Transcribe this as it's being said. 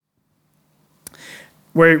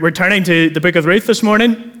We're turning to the book of Ruth this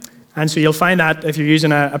morning, and so you'll find that if you're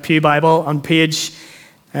using a Pew Bible on page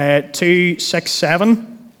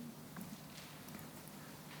 267.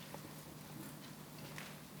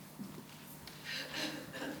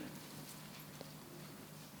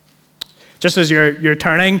 Just as you're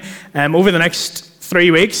turning, over the next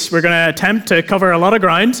 3 weeks, we're going to attempt to cover a lot of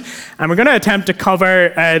ground, and we're going to attempt to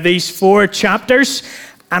cover these 4 chapters.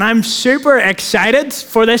 And I'm super excited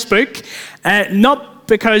for this book, not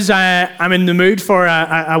because I'm in the mood for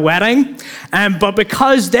a wedding, but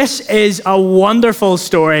because this is a wonderful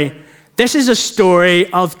story. This is a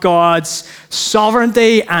story of God's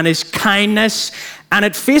sovereignty and His kindness, and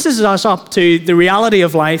it faces us up to the reality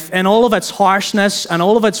of life in all of its harshness and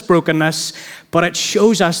all of its brokenness, but it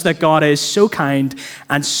shows us that God is so kind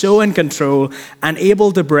and so in control and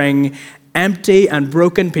able to bring empty and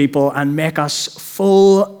broken people and make us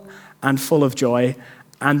full and full of joy.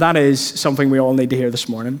 And that is something we all need to hear this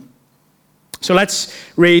morning. So let's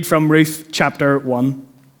read from Ruth chapter 1.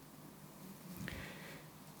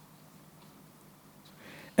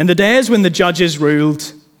 In the days when the judges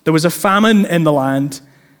ruled, there was a famine in the land.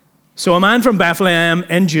 So a man from Bethlehem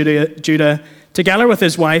in Judah, together with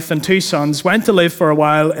his wife and 2 sons, went to live for a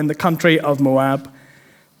while in the country of Moab.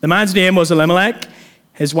 The man's name was Elimelech,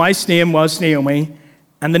 his wife's name was Naomi,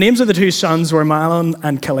 and the names of the 2 sons were Mahlon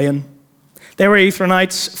and Chilion. They were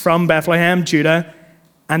Ephraimites from Bethlehem, Judah,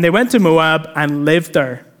 and they went to Moab and lived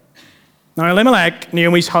there. Now Elimelech,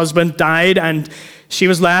 Naomi's husband, died, and she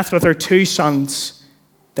was left with her 2 sons.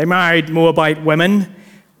 They married Moabite women,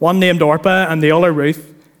 one named Orpah and the other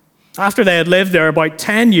Ruth. After they had lived there about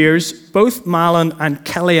 10 years, both Mahlon and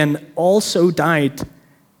Chilion also died,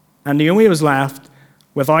 and Naomi was left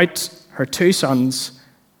without her 2 sons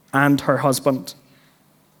and her husband.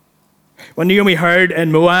 When Naomi heard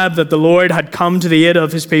in Moab that the Lord had come to the aid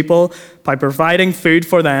of His people by providing food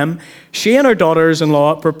for them, she and her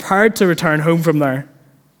daughters-in-law prepared to return home from there.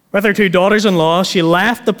 With her 2 daughters-in-law, she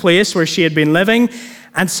left the place where she had been living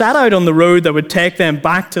and set out on the road that would take them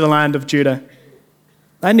back to the land of Judah.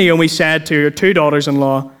 Then Naomi said to her 2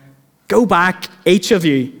 daughters-in-law, "Go back, each of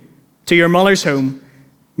you, to your mother's home.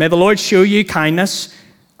 May the Lord show you kindness,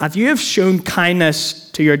 as you have shown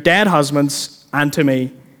kindness to your dead husbands and to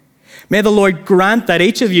me. May the Lord grant that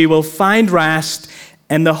each of you will find rest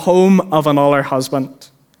in the home of another husband."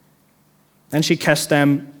 Then she kissed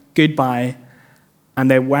them goodbye,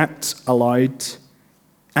 and they wept aloud,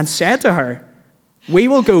 and said to her, "We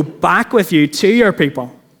will go back with you to your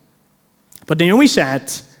people." But Naomi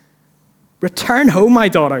said, "Return home, my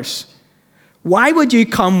daughters. Why would you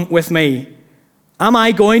come with me? Am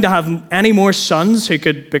I going to have any more sons who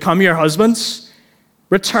could become your husbands?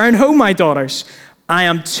 Return home, my daughters. I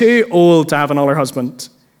am too old to have another husband.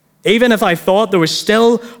 Even if I thought there was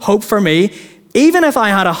still hope for me, even if I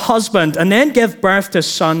had a husband and then give birth to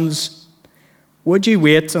sons, would you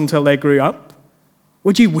wait until they grew up?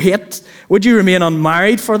 Would you wait? Would you remain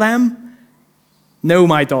unmarried for them? No,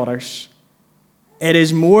 my daughters. It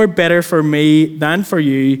is more bitter for me than for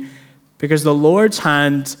you, because the Lord's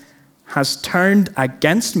hand has turned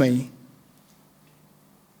against me."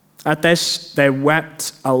 At this, they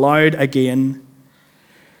wept aloud again.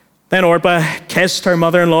 Then Orpah kissed her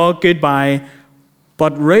mother-in-law goodbye,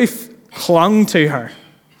 but Ruth clung to her.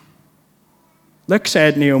 "Look,"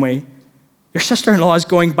 said Naomi, "your sister-in-law is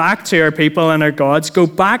going back to her people and her gods. Go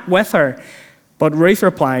back with her." But Ruth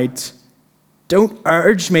replied, "Don't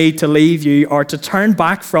urge me to leave you or to turn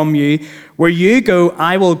back from you. Where you go,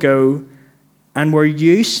 I will go, and where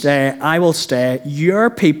you stay, I will stay. Your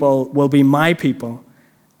people will be my people,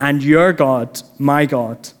 and your God, my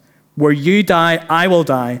God. Where you die, I will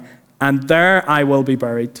die, and there I will be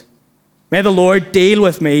buried. May the Lord deal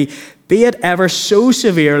with me, be it ever so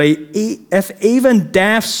severely, if even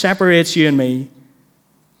death separates you and me."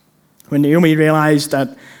 When Naomi realized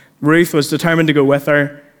that Ruth was determined to go with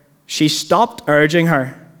her, she stopped urging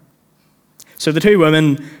her. So the 2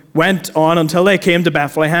 women went on until they came to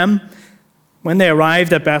Bethlehem. When they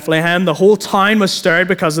arrived at Bethlehem, the whole town was stirred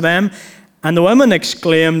because of them, and the women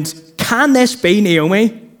exclaimed, "Can this be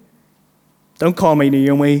Naomi?" "Don't call me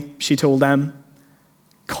Naomi," she told them.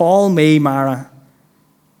 "Call me Mara,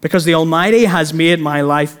 because the Almighty has made my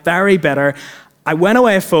life very bitter. I went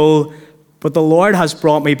away full, but the Lord has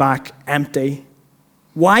brought me back empty.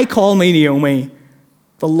 Why call me Naomi?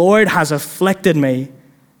 The Lord has afflicted me.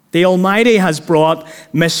 The Almighty has brought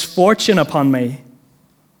misfortune upon me."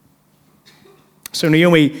 So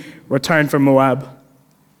Naomi returned from Moab,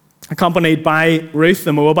 accompanied by Ruth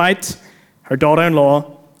the Moabite, her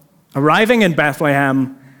daughter-in-law, arriving in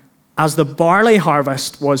Bethlehem as the barley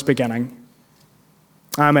harvest was beginning.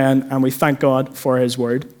 Amen. And we thank God for his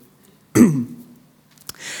word.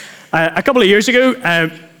 A couple of years ago,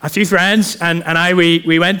 a few friends and I,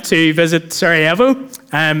 we went to visit Sarajevo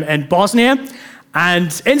in Bosnia.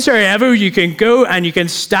 And in Sarajevo, you can go and you can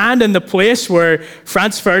stand in the place where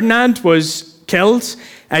Franz Ferdinand was killed.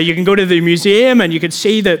 You can go to the museum and you can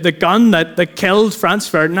see the gun that killed Franz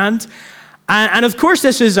Ferdinand. And of course,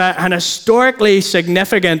 this is an historically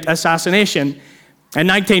significant assassination. In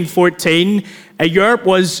 1914, Europe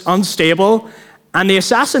was unstable, and the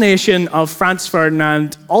assassination of Franz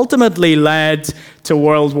Ferdinand ultimately led to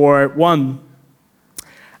World War I.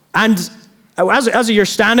 And as you're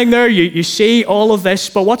standing there, you see all of this,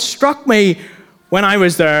 but what struck me when I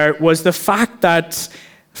was there was the fact that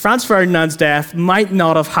Franz Ferdinand's death might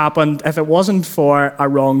not have happened if it wasn't for a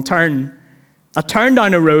wrong turn. A turn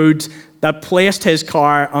down a road that placed his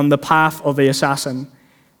car on the path of the assassin.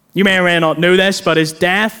 You may or may not know this, but his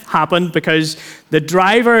death happened because they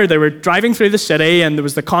were driving through the city and there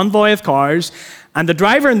was the convoy of cars, and the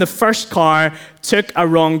driver in the first car took a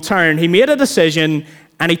wrong turn. He made a decision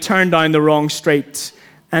and he turned down the wrong street.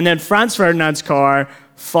 And then Franz Ferdinand's car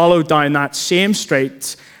followed down that same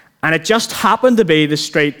street, and it just happened to be the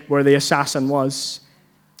street where the assassin was.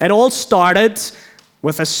 It all started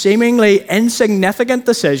with a seemingly insignificant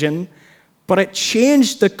decision, but it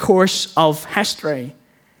changed the course of history.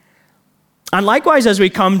 And likewise, as we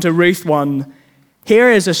come to Ruth 1,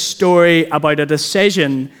 here is a story about a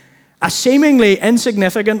decision, a seemingly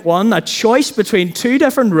insignificant one, a choice between two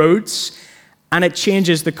different roads, and it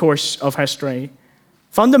changes the course of history.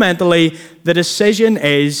 Fundamentally, the decision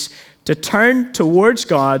is to turn towards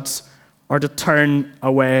God or to turn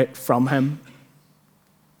away from him.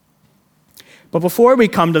 But before we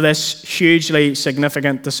come to this hugely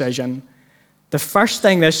significant decision, the first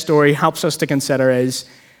thing this story helps us to consider is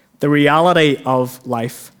the reality of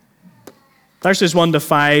life. Verses 1 to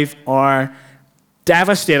 5 are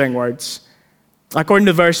devastating words. According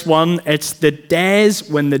to verse 1, it's the days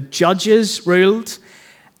when the judges ruled.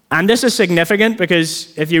 And this is significant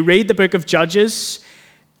because if you read the book of Judges,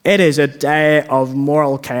 it is a day of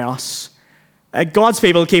moral chaos. God's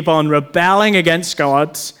people keep on rebelling against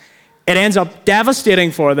God. It ends up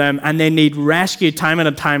devastating for them, and they need rescue time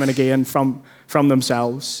and time and again from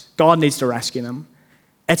themselves. God needs to rescue them.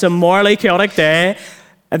 It's a morally chaotic day.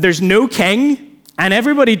 There's no king, and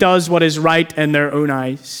everybody does what is right in their own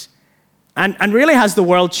eyes. And really, has the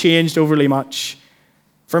world changed overly much?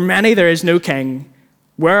 For many, there is no king.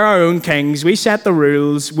 We're our own kings. We set the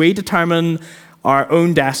rules. We determine our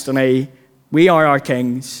own destiny. We are our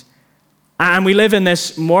kings. And we live in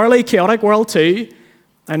this morally chaotic world too.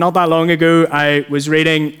 And not that long ago, I was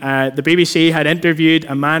reading, the BBC had interviewed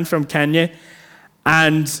a man from Kenya.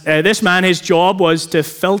 And this man, his job was to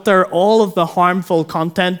filter all of the harmful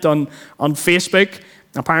content on Facebook.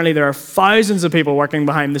 Apparently, there are thousands of people working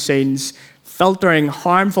behind the scenes, filtering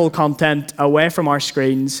harmful content away from our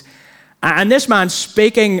screens. And this man,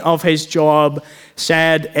 speaking of his job,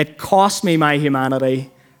 said, "It cost me my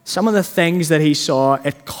humanity." Some of the things that he saw,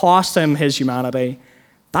 it cost him his humanity.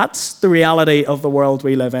 That's the reality of the world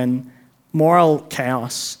we live in, moral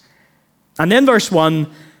chaos. And then verse 1,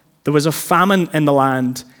 there was a famine in the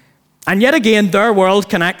land. And yet again, their world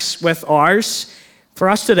connects with ours. For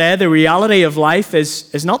us today, the reality of life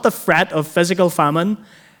is not the threat of physical famine,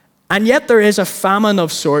 and yet there is a famine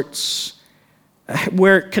of sorts.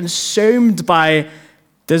 We're consumed by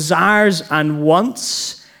desires and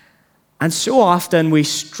wants, and so often we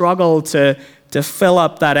struggle to fill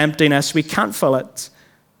up that emptiness. We can't fill it.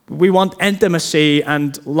 We want intimacy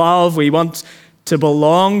and love. We want to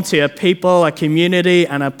belong to a people, a community,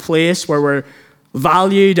 and a place where we're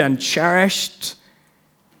valued and cherished.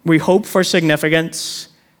 We hope for significance,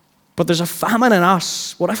 but there's a famine in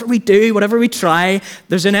us. Whatever we do, whatever we try,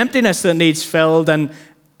 there's an emptiness that needs filled, and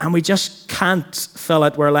we just can't fill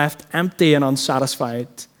it. We're left empty and unsatisfied.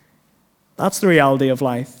 That's the reality of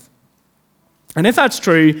life. And if that's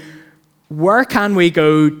true, where can we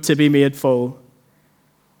go to be made full?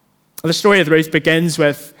 The story of Ruth begins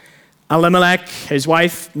with Elimelech, his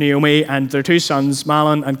wife Naomi, and their two sons,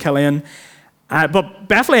 Mahlon and Chilion. But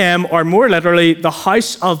Bethlehem, or more literally, the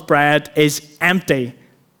house of bread, is empty.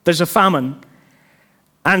 There's a famine.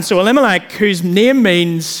 And so Elimelech, whose name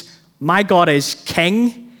means, "My God is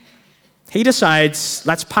king," he decides,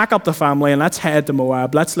 let's pack up the family and let's head to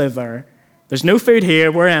Moab. Let's live there. There's no food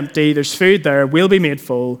here. We're empty. There's food there. We'll be made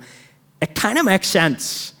full. It kind of makes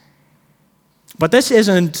sense. But this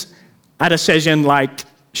isn't a decision like,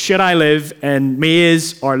 should I live in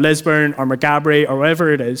Mays or Lisburn or Maghaberry or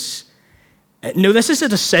wherever it is? No, this is a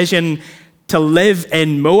decision to live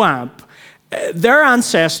in Moab. Their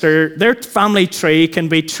ancestor, their family tree can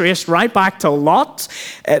be traced right back to Lot.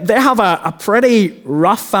 They have a pretty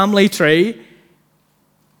rough family tree.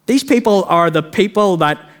 These people are the people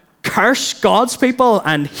that curse God's people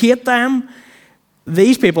and hate them.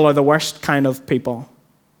 These people are the worst kind of people.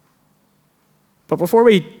 But before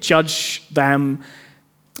we judge them,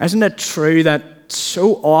 isn't it true that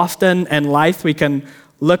so often in life we can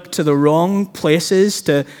look to the wrong places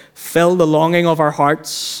to fill the longing of our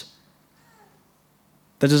hearts?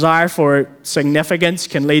 The desire for significance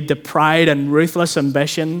can lead to pride and ruthless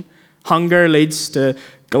ambition. Hunger leads to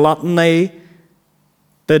gluttony.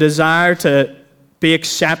 The desire to be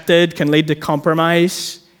accepted can lead to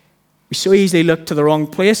compromise. We so easily look to the wrong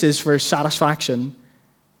places for satisfaction.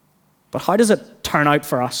 But how does it turn out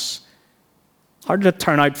for us? How did it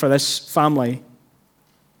turn out for this family?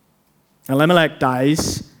 Elimelech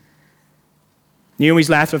dies. Naomi's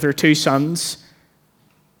left with her 2 sons.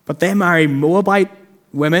 But they marry Moabite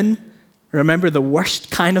women. Remember, the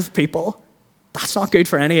worst kind of people. That's not good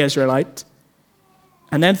for any Israelite.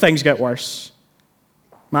 And then things get worse.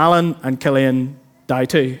 Mahlon and Chilion die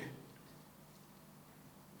too.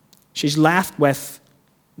 She's left with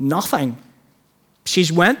nothing.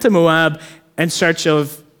 She's went to Moab in search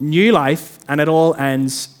of new life, and it all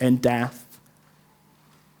ends in death.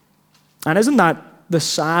 And isn't that the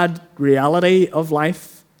sad reality of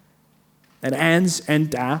life? It ends in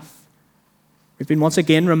death. We've been once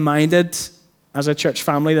again reminded as a church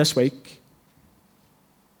family this week.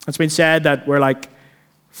 It's been said that we're like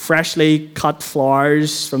freshly cut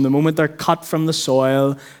flowers. From the moment they're cut from the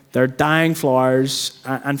soil, they're dying flowers.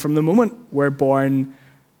 And from the moment we're born,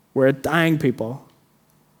 we're a dying people.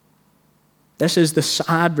 This is the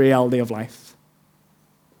sad reality of life.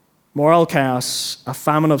 Moral chaos, a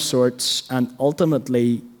famine of sorts, and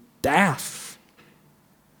ultimately death.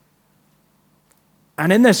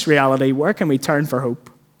 And in this reality, where can we turn for hope?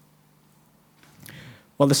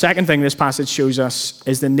 Well, the second thing this passage shows us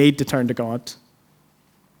is the need to turn to God.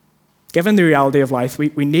 Given the reality of life,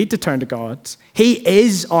 we need to turn to God. He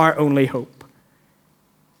is our only hope.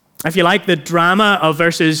 If you like the drama of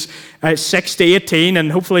verses 6 to 18,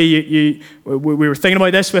 and hopefully we were thinking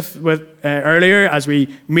about this with earlier as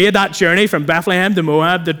we made that journey from Bethlehem to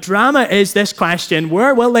Moab, the drama is this question: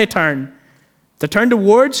 where will they turn? To turn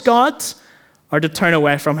towards God or to turn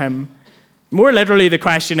away from him? More literally, the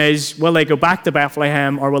question is, will they go back to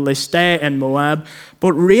Bethlehem or will they stay in Moab?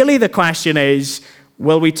 But really the question is,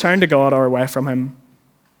 will we turn to God or away from him?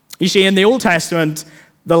 You see, in the Old Testament,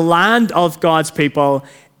 the land of God's people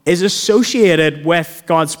is associated with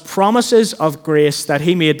God's promises of grace that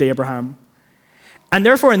he made to Abraham. And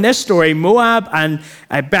therefore, in this story, Moab and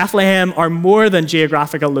Bethlehem are more than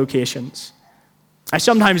geographical locations.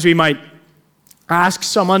 Sometimes we might ask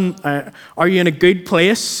someone, are you in a good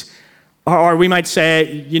place? Or we might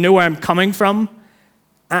say, you know where I'm coming from?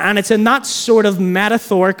 And it's in that sort of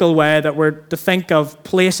metaphorical way that we're to think of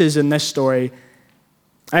places in this story.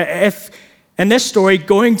 If in this story,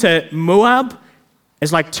 going to Moab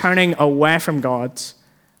is like turning away from God,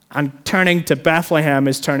 and turning to Bethlehem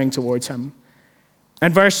is turning towards him.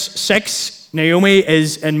 In verse 6, Naomi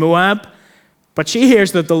is in Moab, but she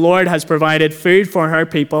hears that the Lord has provided food for her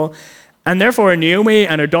people, and therefore Naomi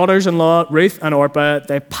and her daughters-in-law, Ruth and Orpah,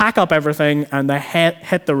 they pack up everything and they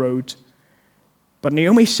hit the road. But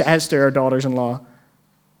Naomi says to her daughters-in-law,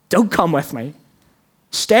 don't come with me.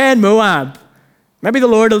 Stay in Moab. Maybe the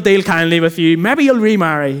Lord will deal kindly with you. Maybe you'll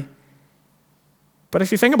remarry. But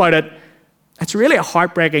if you think about it, it's really a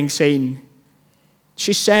heartbreaking scene.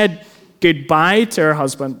 She said goodbye to her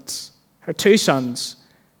husband, her 2 sons.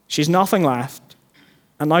 She's nothing left.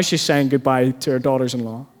 And now she's saying goodbye to her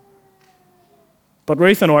daughters-in-law. But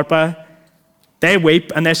Ruth and Orpah, they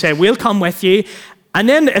weep and they say, we'll come with you. And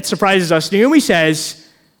then it surprises us. Naomi says,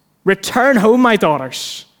 return home, my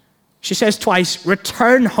daughters. She says twice,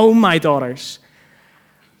 return home, my daughters.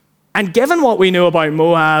 And given what we know about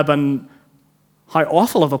Moab and how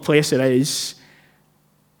awful of a place it is,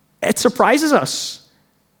 it surprises us.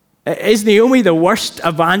 Is Naomi the worst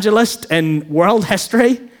evangelist in world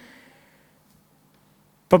history?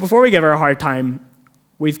 But before we give her a hard time,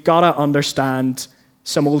 we've got to understand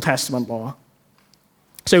some Old Testament law.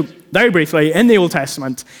 So, very briefly, in the Old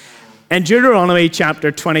Testament, in Deuteronomy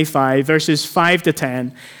chapter 25, verses 5 to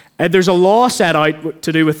 10, there's a law set out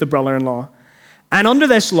to do with the brother-in-law. And under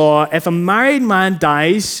this law, if a married man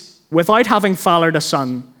dies without having fathered a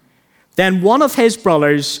son, then one of his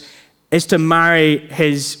brothers is to marry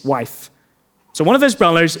his wife. So one of his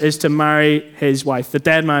brothers is to marry his wife, the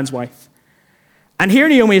dead man's wife. And here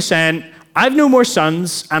Naomi is saying, I've no more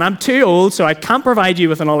sons, and I'm too old, so I can't provide you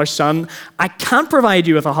with another son. I can't provide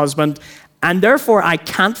you with a husband. and therefore I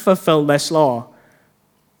can't fulfill this law.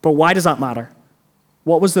 But why does that matter?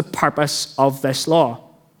 What was the purpose of this law?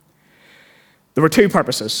 There were two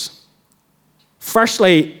purposes.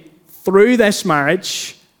 Firstly, through this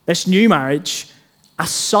marriage, this new marriage, a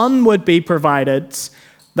son would be provided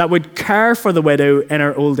that would care for the widow in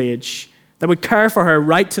her old age, that would care for her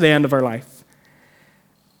right to the end of her life.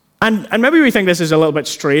 And maybe we think this is a little bit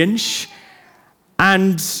strange.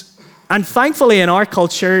 And thankfully in our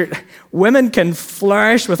culture, women can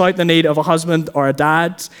flourish without the need of a husband or a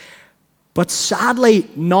dad, but sadly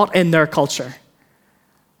not in their culture.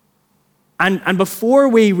 And before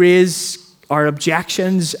we raise our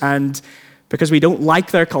objections and because we don't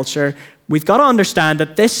like their culture, we've got to understand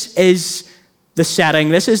that this is the setting,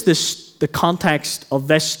 this is the context of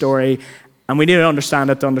this story, and we need to understand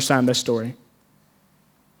it to understand this story.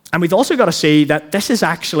 And we've also got to see that this is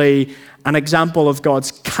actually an example of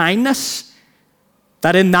God's kindness,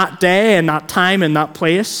 that in that day, in that time, in that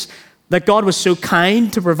place, that God was so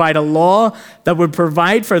kind to provide a law that would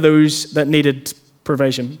provide for those that needed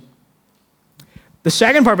provision. The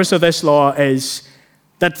second purpose of this law is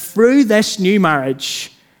that through this new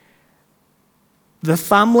marriage, the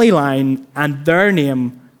family line and their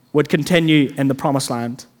name would continue in the promised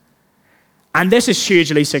land. And this is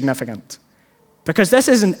hugely significant because this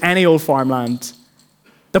isn't any old farmland.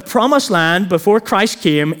 The promised land, before Christ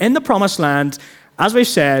came, in the promised land, as we've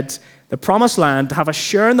said, the promised land, to have a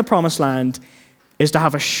share in the promised land is to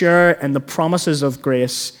have a share in the promises of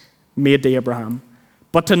grace made to Abraham.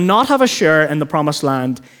 But to not have a share in the promised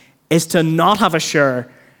land is to not have a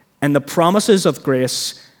share in the promises of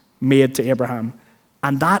grace made to Abraham.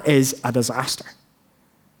 And that is a disaster.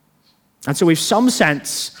 And so we've some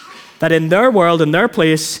sense that in their world, in their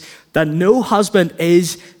place, that no husband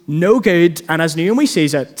is no good. And as Naomi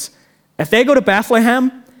sees it, if they go to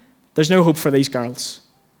Bethlehem, there's no hope for these girls.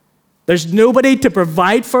 There's nobody to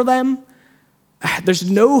provide for them. There's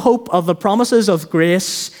no hope of the promises of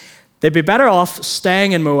grace. They'd be better off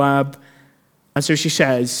staying in Moab. And so she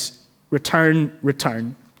says, return,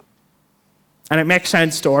 return. And it makes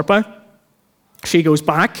sense to Orpah. She goes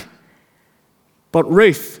back. But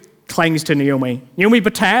Ruth clings to Naomi. Naomi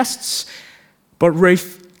protests, but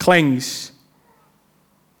Ruth clings.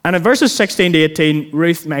 And in verses 16 to 18,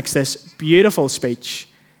 Ruth makes this beautiful speech.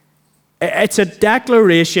 It's a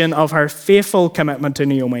declaration of her faithful commitment to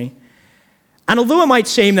Naomi. And although it might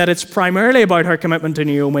seem that it's primarily about her commitment to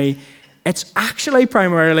Naomi, it's actually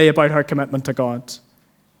primarily about her commitment to God.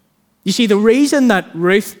 You see, the reason that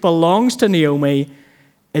Ruth belongs to Naomi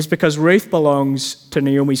is because Ruth belongs to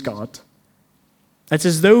Naomi's God. It's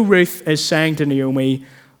as though Ruth is saying to Naomi,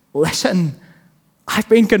 listen, I've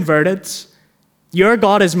been converted. Your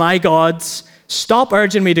God is my God. Stop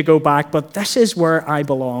urging me to go back, but this is where I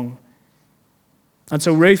belong. And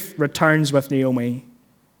so Ruth returns with Naomi.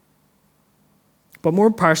 But more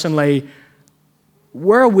personally,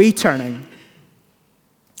 where are we turning?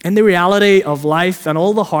 In the reality of life and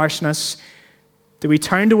all the harshness, do we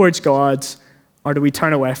turn towards God or do we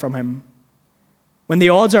turn away from him? When the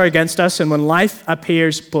odds are against us and when life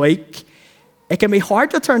appears bleak, it can be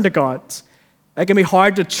hard to turn to God. It can be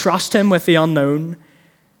hard to trust him with the unknown.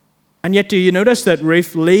 And yet, do you notice that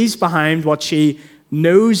Ruth leaves behind what she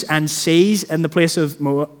knows and sees in the place of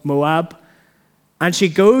Moab? And she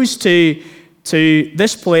goes to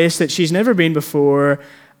this place that she's never been before,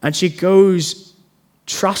 and she goes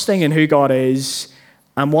trusting in who God is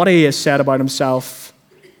and what he has said about himself.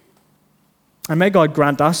 And may God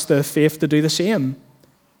grant us the faith to do the same.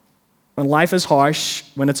 When life is harsh,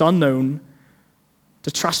 when it's unknown,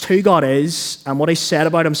 to trust who God is and what he said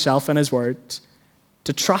about himself in his word,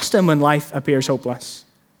 to trust him when life appears hopeless.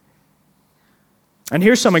 And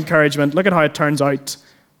here's some encouragement. Look at how it turns out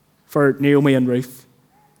for Naomi and Ruth.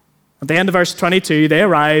 At the end of verse 22, they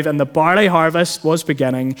arrive and the barley harvest was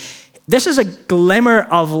beginning. This is a glimmer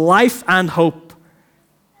of life and hope.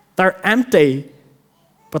 They're empty,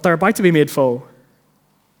 but they're about to be made full.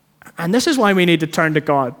 And this is why we need to turn to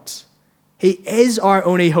God. He is our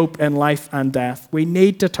only hope in life and death. We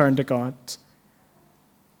need to turn to God.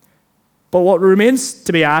 But what remains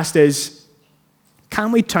to be asked is,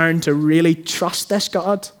 can we turn to really trust this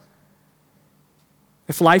God?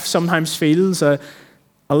 If life sometimes feels a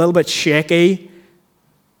little bit shaky,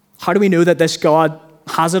 how do we know that this God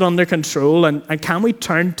has it under control? And can we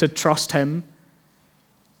turn to trust him?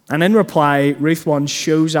 And in reply, Ruth 1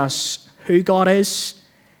 shows us who God is.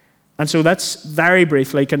 And so let's very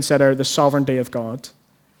briefly consider the sovereignty of God.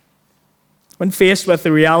 When faced with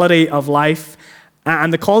the reality of life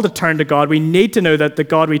and the call to turn to God, we need to know that the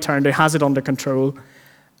God we turn to has it under control.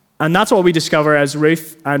 And that's what we discover as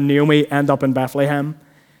Ruth and Naomi end up in Bethlehem.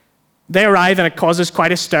 They arrive and it causes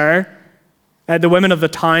quite a stir. The women of the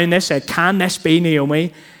town, they say, "Can this be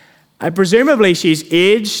Naomi?" Presumably she's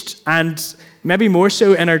aged and maybe more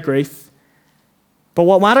so in her grief. But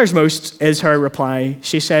what matters most is her reply.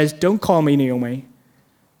 She says, "Don't call me Naomi."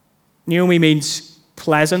 Naomi means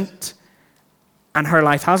pleasant, and her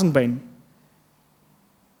life hasn't been.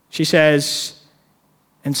 She says,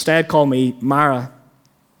 "Instead call me Mara,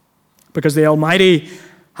 because the Almighty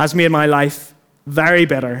has made my life very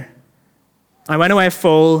bitter. I went away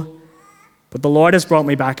full, but the Lord has brought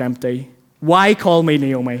me back empty. Why call me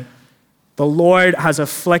Naomi? The Lord has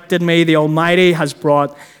afflicted me. The Almighty has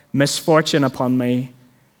brought misfortune upon me."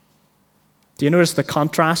 Do you notice the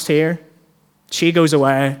contrast here? She goes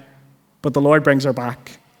away, but the Lord brings her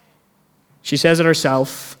back. She says it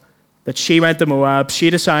herself, that she went to Moab. She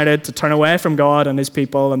decided to turn away from God and his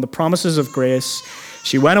people and the promises of grace.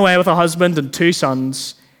 She went away with a husband and 2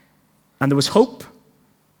 sons, and there was hope.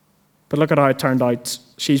 But look at how it turned out.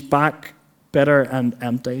 She's back, bitter and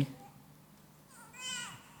empty.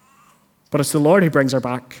 But it's the Lord who brings her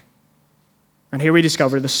back. And here we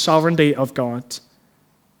discover the sovereignty of God.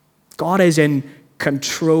 God is in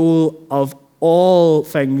control of all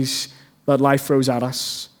things that life throws at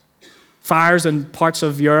us. Fires in parts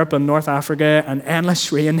of Europe and North Africa, and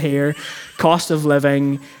endless rain here, cost of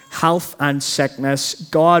living, health and sickness.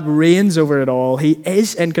 God reigns over it all. He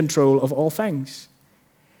is in control of all things.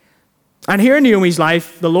 And here in Naomi's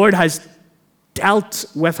life, the Lord has dealt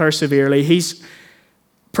with her severely. He's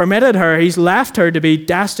permitted her, he's left her to be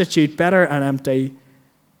destitute, bitter, and empty.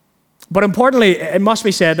 But importantly, it must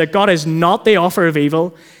be said that God is not the author of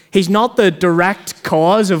evil. He's not the direct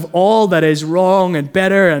cause of all that is wrong and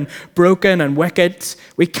bitter and broken and wicked.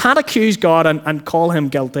 We can't accuse God and call him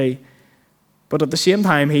guilty. But at the same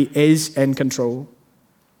time, he is in control.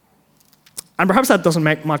 And perhaps that doesn't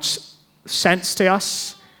make much sense to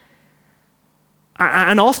us.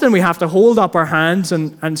 And often we have to hold up our hands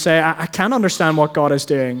and say, I can't understand what God is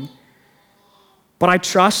doing. But I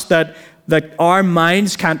trust that our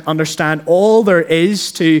minds can't understand all there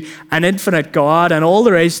is to an infinite God and all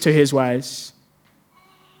there is to his ways.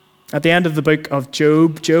 At the end of the book of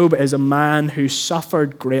Job, Job is a man who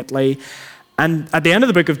suffered greatly. And at the end of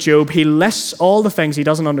the book of Job, he lists all the things he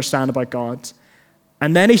doesn't understand about God.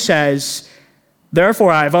 And then he says,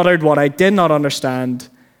 "Therefore I have uttered what I did not understand,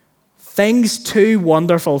 things too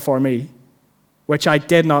wonderful for me, which I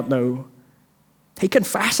did not know." He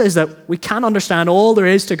confesses that we can't understand all there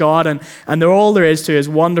is to God and all there is to his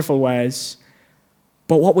wonderful ways.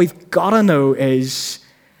 But what we've got to know is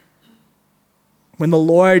when the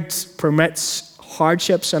Lord permits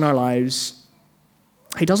hardships in our lives,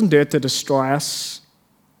 he doesn't do it to destroy us.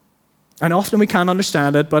 And often we can't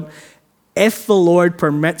understand it, but if the Lord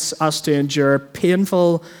permits us to endure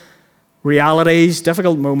painful realities,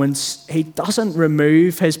 difficult moments, he doesn't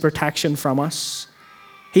remove his protection from us.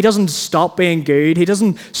 He doesn't stop being good. He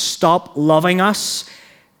doesn't stop loving us.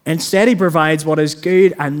 Instead, he provides what is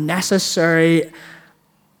good and necessary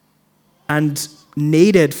and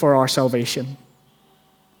needed for our salvation.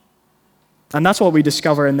 And that's what we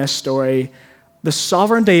discover in this story, the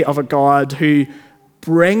sovereignty of a God who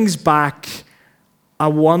brings back a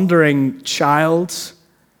wandering child,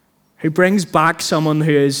 who brings back someone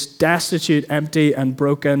who is destitute, empty, and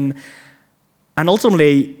broken. And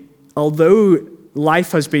ultimately, although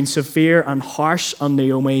life has been severe and harsh on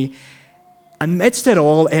Naomi, amidst it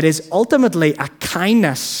all, it is ultimately a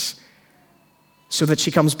kindness so that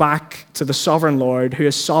she comes back to the sovereign Lord who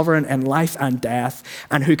is sovereign in life and death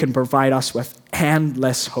and who can provide us with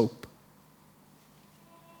endless hope.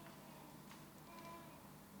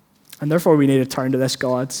 And therefore we need to turn to this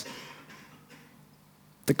God,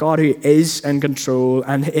 the God who is in control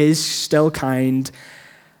and is still kind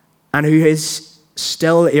and who is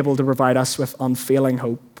still able to provide us with unfailing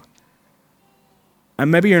hope.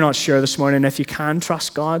 And maybe you're not sure this morning if you can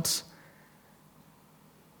trust God.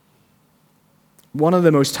 One of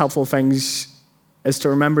the most helpful things is to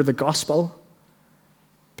remember the gospel,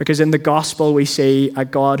 because in the gospel we see a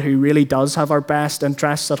God who really does have our best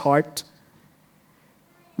interests at heart.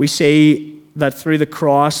 We see that through the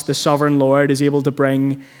cross, the sovereign Lord is able to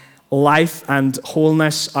bring life and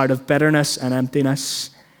wholeness out of bitterness and emptiness.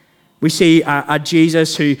 We see a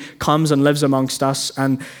Jesus who comes and lives amongst us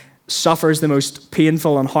and suffers the most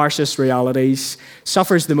painful and harshest realities,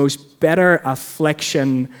 suffers the most bitter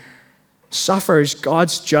affliction, suffers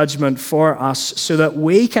God's judgment for us so that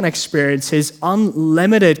we can experience his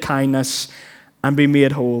unlimited kindness and be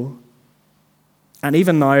made whole. And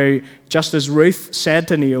even now, just as Ruth said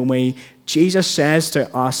to Naomi, Jesus says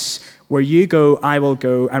to us, "Where you go, I will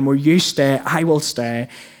go, and where you stay, I will stay."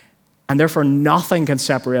 and therefore nothing can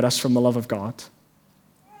separate us from the love of God.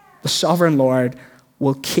 The sovereign Lord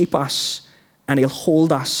will keep us, and he'll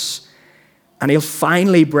hold us, and he'll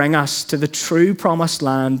finally bring us to the true promised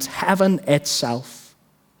land, heaven itself.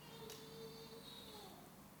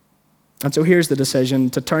 And so here's the decision: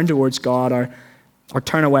 to turn towards God or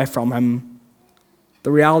turn away from him.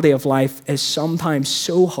 The reality of life is sometimes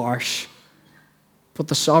so harsh, but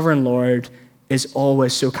the sovereign Lord is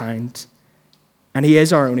always so kind. And he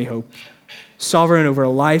is our only hope, sovereign over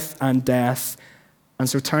life and death. And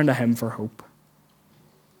so turn to him for hope.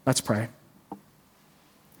 Let's pray.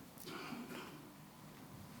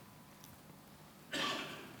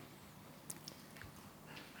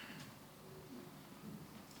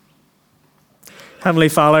 Heavenly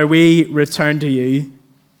Father, we return to you.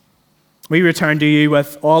 We return to you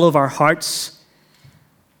with all of our hearts.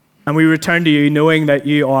 And we return to you knowing that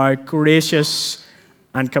you are gracious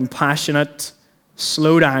and compassionate,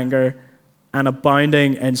 slow to anger, and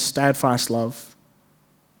abounding in steadfast love.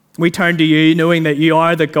 We turn to you knowing that you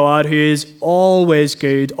are the God who is always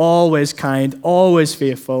good, always kind, always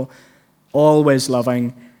faithful, always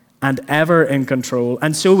loving, and ever in control.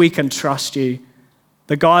 And so we can trust you,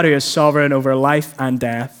 the God who is sovereign over life and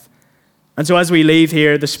death. And so as we leave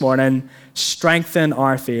here this morning, strengthen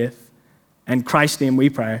our faith. In Christ's name we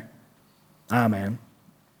pray. Amen.